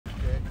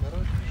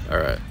All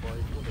right.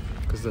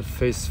 Because the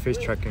face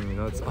tracking, you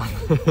know, it's on.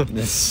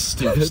 This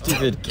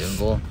stupid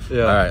gimbal.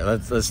 Yeah. All right,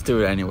 let's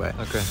do it anyway.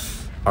 Okay.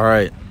 All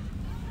right.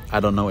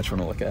 I don't know which one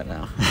to look at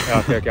now.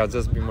 Yeah, okay, I'll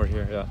just be more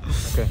here. Yeah.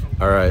 Okay.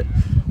 All right.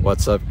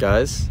 What's up,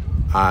 guys?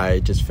 I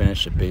just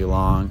finished a big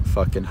long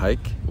fucking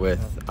hike with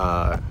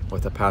a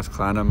past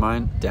client of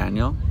mine,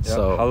 Daniel. Yeah.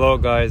 So hello,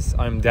 guys.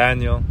 I'm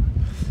Daniel.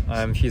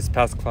 I'm his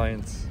past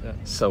client. Yeah.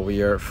 So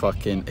we are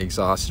fucking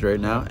exhausted right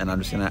now, and I'm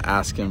just gonna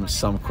ask him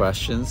some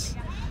questions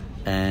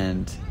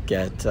and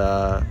get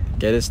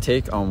his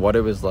take on what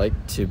it was like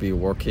to be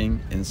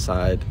working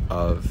inside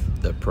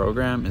of the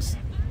program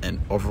and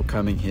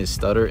overcoming his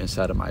stutter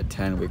inside of my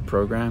 10-week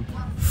program.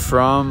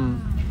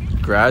 From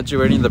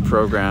graduating the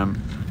program,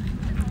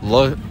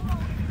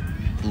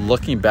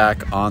 looking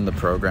back on the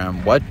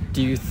program, what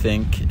do you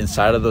think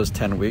inside of those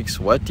 10 weeks,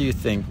 what do you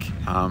think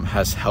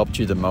has helped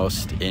you the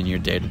most in your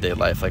day-to-day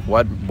life? Like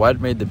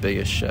what made the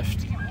biggest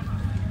shift?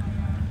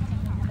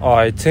 Oh,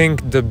 I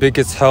think the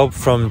biggest help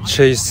from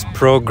Chase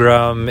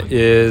program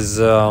is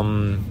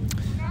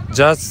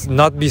just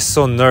not be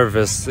so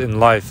nervous in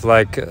life.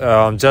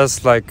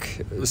 Just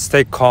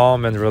stay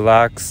calm and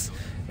relax.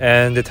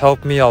 And it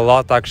helped me a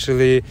lot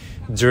actually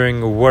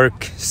during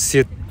work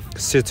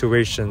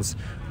situations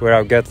where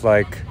I'll get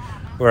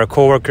where a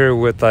coworker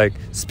would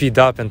speed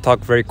up and talk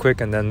very quick,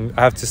 and then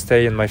I have to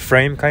stay in my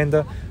frame,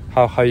 kinda.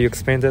 How you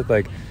explained it?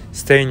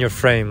 Stay in your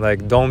frame.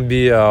 Don't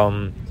be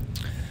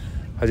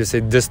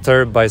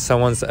disturbed by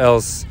someone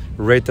else's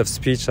rate of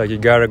speech. You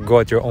gotta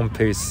go at your own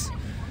pace.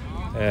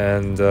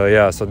 And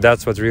so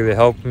that's what really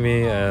helped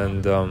me.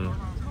 And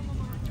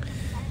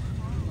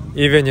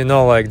even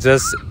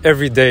just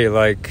every day,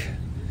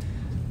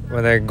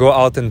 when I go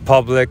out in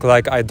public,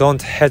 I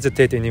don't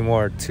hesitate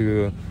anymore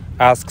to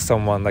ask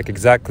someone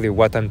exactly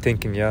what I'm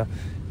thinking.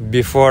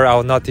 Before I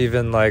would not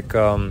even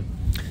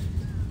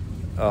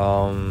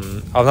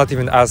I'll not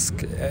even ask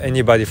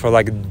anybody for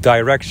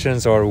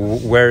directions or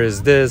where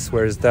is this,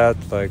 where is that.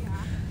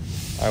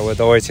 I would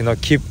always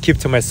keep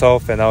to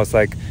myself, and I was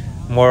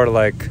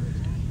more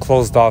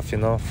closed off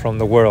from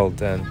the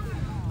world. And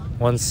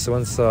once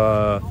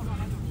I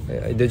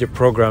did your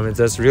program, it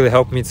just really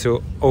helped me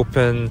to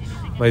open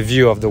my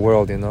view of the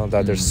world,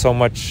 that there's so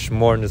much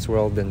more in this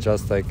world than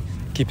just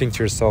keeping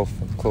to yourself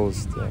and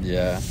closed.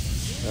 Yeah.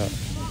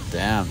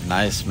 Damn,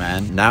 nice,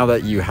 man. Now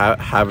that you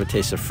have a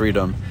taste of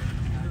freedom,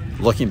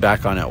 looking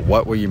back on it,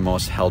 what were you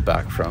most held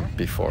back from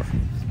before?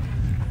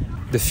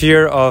 The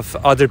fear of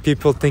other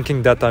people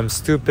thinking that I'm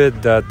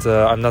stupid, that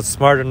I'm not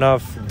smart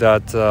enough,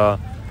 that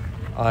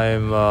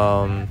I'm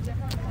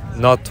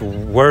not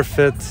worth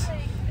it.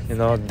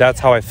 That's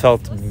how I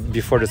felt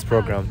before this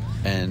program.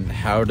 And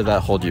how did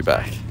that hold you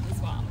back?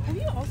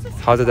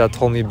 How did that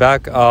hold me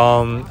back?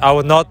 I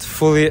would not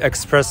fully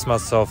express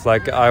myself.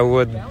 I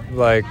would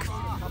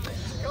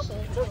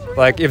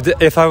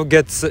if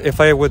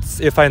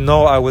I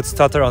know I would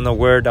stutter on a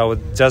word, I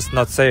would just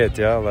not say it.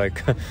 I would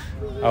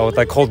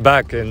hold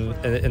back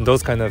in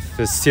those kind of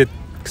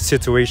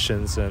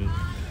situations. And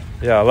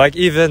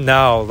even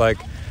now,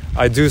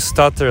 I do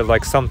stutter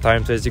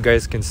sometimes, as you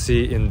guys can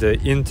see in the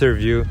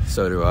interview.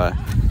 So do I.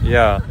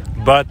 Yeah,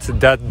 but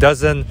that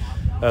doesn't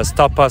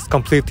stop us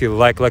completely,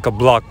 like a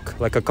block,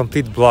 like a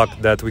complete block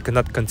that we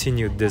cannot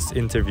continue this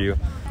interview.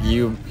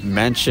 You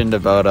mentioned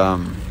about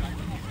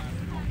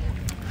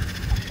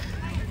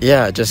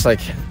just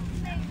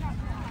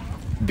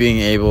being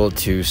able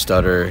to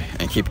stutter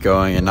and keep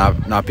going and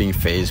not being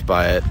fazed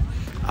by it.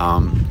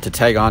 To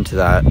tag on to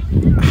that,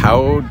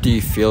 how do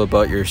you feel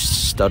about your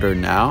stutter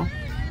now?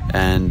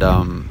 And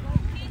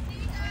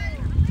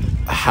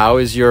how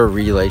is your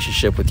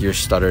relationship with your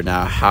stutter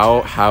now?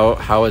 How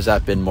has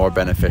that been more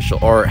beneficial,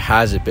 or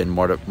has it been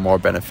more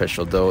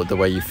beneficial the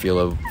way you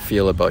feel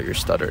about your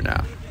stutter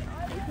now?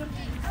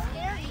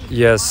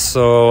 Yes,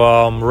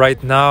 so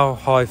right now,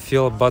 how I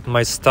feel about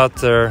my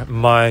stutter,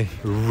 my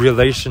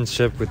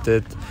relationship with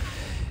it,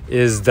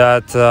 is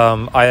that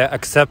I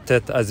accept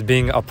it as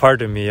being a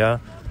part of me. I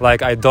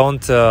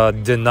don't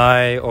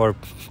deny or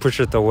push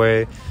it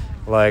away.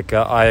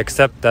 I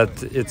accept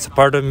that it's a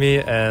part of me,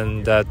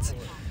 and that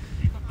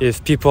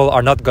if people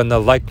are not gonna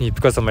like me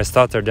because of my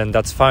stutter, then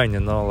that's fine.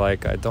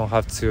 I don't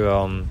have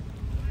to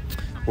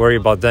worry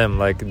about them.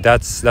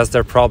 That's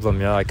their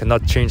problem. I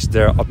cannot change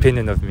their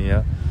opinion of me.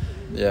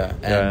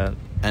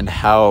 And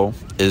how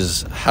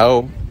is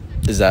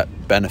that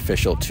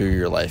beneficial to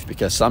your life?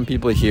 Because some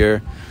people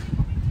hear,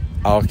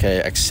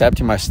 okay,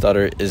 accepting my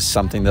stutter is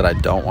something that I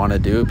don't want to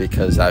do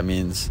because that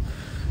means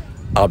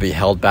I'll be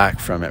held back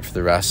from it for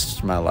the rest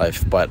of my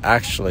life. But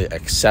actually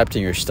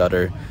accepting your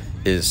stutter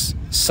is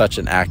such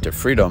an act of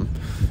freedom.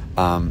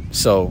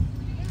 So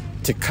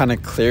to kind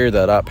of clear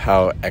that up,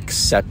 how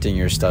accepting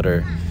your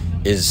stutter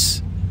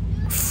is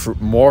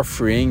more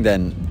freeing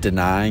than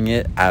denying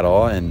it at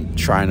all and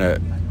trying to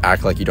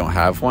act like you don't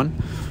have one.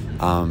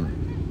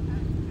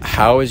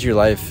 How is your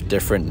life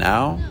different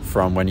now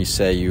from when you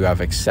say you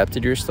have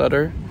accepted your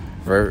stutter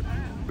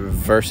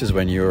versus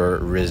when you're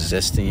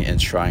resisting and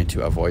trying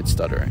to avoid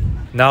stuttering?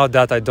 Now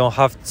that I don't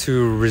have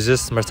to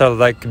resist my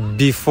stutter,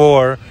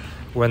 before,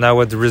 when I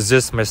would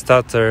resist my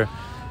stutter,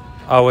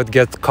 I would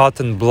get caught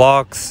in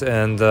blocks,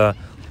 and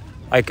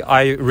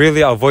I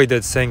really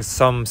avoided saying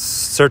some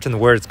certain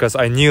words because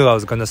I knew I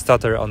was gonna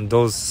stutter on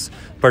those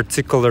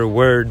particular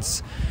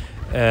words,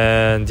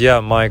 and yeah,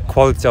 my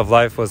quality of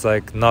life was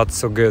like not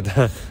so good.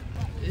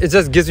 It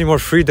just gives me more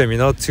freedom,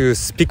 to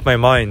speak my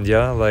mind.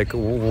 Yeah, like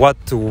what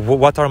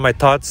are my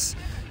thoughts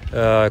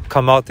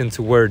come out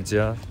into words.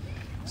 Yeah.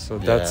 So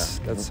that's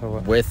how.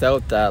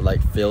 Without that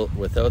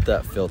without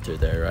that filter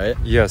there, right?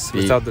 Yes,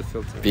 without the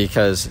filter.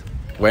 Because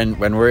when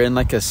we're in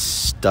like a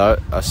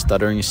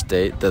stuttering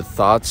state, the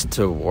thoughts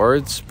to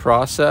words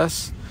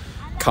process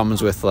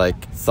comes with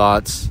like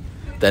thoughts.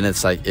 Then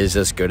it's like, is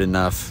this good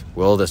enough?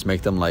 Will this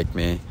make them like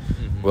me?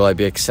 Mm-hmm. Will I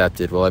be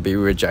accepted? Will I be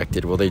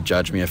rejected? Will they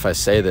judge me if I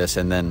say this?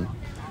 And then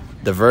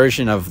the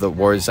version of the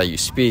words that you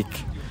speak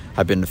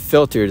have been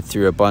filtered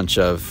through a bunch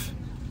of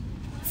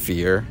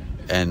fear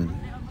and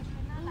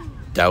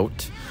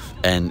doubt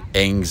and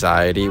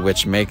anxiety,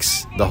 which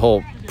makes the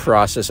whole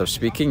process of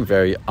speaking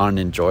very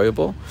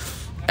unenjoyable,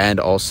 and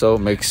also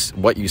makes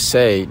what you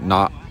say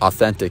not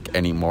authentic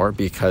anymore,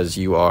 because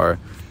you are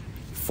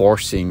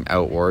forcing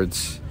out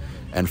words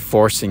and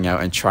forcing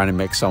out and trying to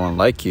make someone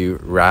like you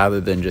rather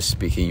than just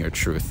speaking your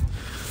truth.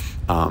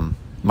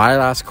 My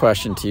last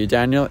question to you,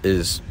 Daniel,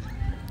 is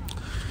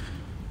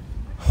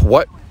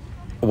what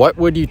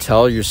would you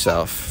tell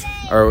yourself?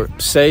 Or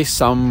say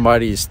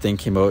somebody's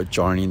thinking about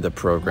joining the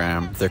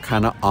program, they're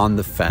kind of on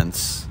the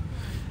fence,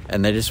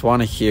 and they just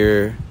want to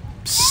hear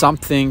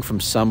something from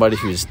somebody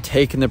who's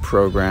taken the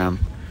program,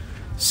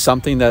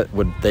 something that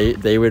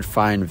they would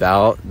find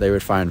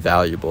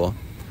valuable.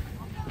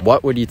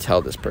 What would you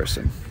tell this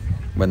person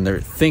when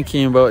they're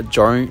thinking about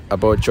joining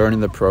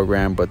the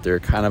program, but they're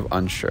kind of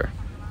unsure?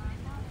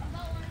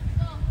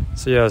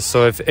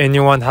 So if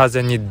anyone has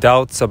any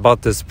doubts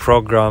about this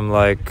program,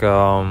 like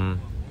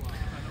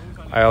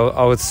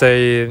I would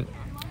say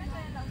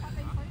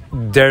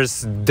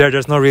there's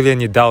not really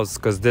any doubts,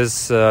 because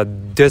this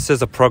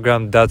is a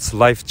program that's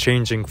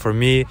life-changing for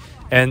me,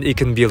 and it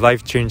can be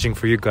life-changing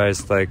for you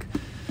guys. Like,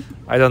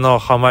 I don't know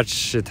how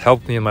much it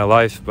helped me in my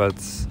life, but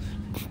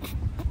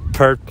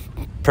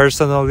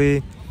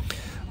personally,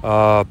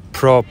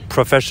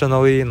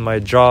 professionally in my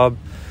job,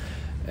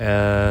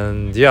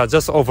 and yeah,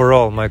 just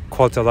overall my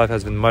quality of life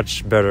has been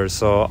much better.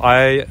 So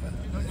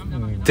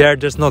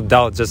there's no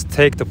doubt. Just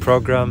take the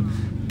program.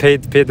 Pay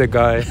the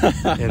guy,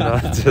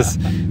 just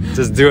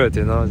do it,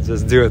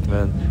 just do it,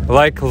 man.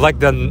 Like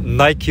the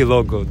Nike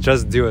logo,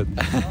 just do it.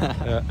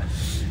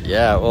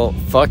 Yeah, well,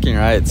 fucking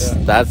right.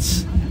 Yeah.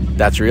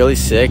 That's really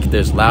sick.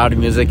 There's loud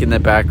music in the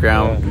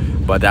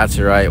background, but that's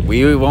right.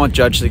 We won't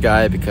judge the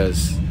guy,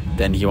 because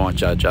then he won't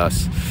judge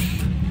us.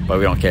 But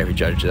we don't care if he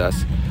judges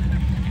us.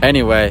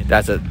 Anyway,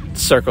 that's a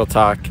circle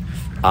talk.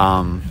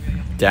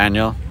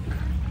 Daniel,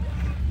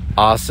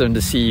 awesome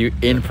to see you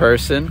in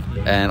person,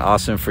 and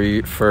awesome for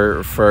you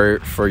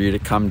to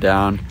come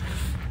down.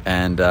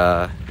 And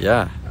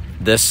yeah,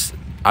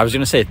 I was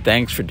gonna say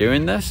thanks for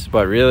doing this,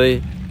 but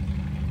really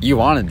you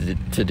wanted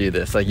to do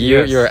this. Like you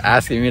were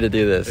asking me to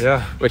do this,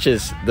 which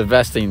is the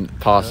best thing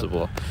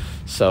possible.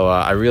 So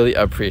I really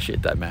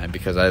appreciate that, man,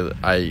 because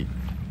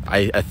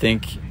I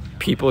think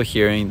people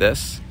hearing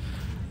this,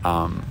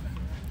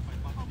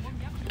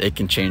 it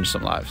can change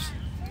some lives.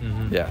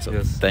 Mm-hmm. Yeah,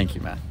 so thank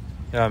you, man.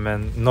 Yeah,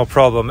 man, no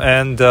problem.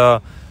 And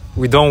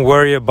we don't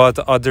worry about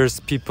others'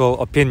 people's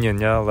opinion.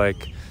 Yeah,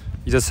 like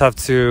you just have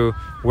to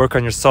work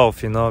on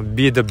yourself.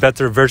 Be the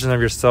better version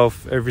of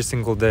yourself every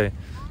single day.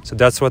 So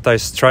that's what I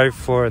strive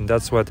for, and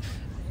that's what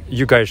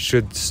you guys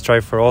should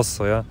strive for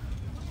also. Yeah,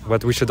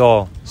 what we should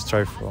all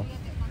strive for.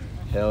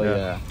 Hell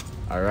yeah!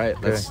 All right,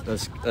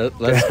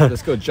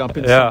 let's go jump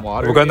in some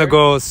water. We're gonna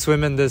go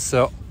swim in this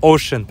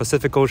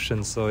Pacific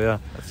Ocean. So yeah,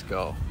 let's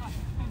go.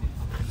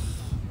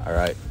 All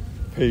right.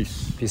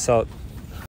 Peace out.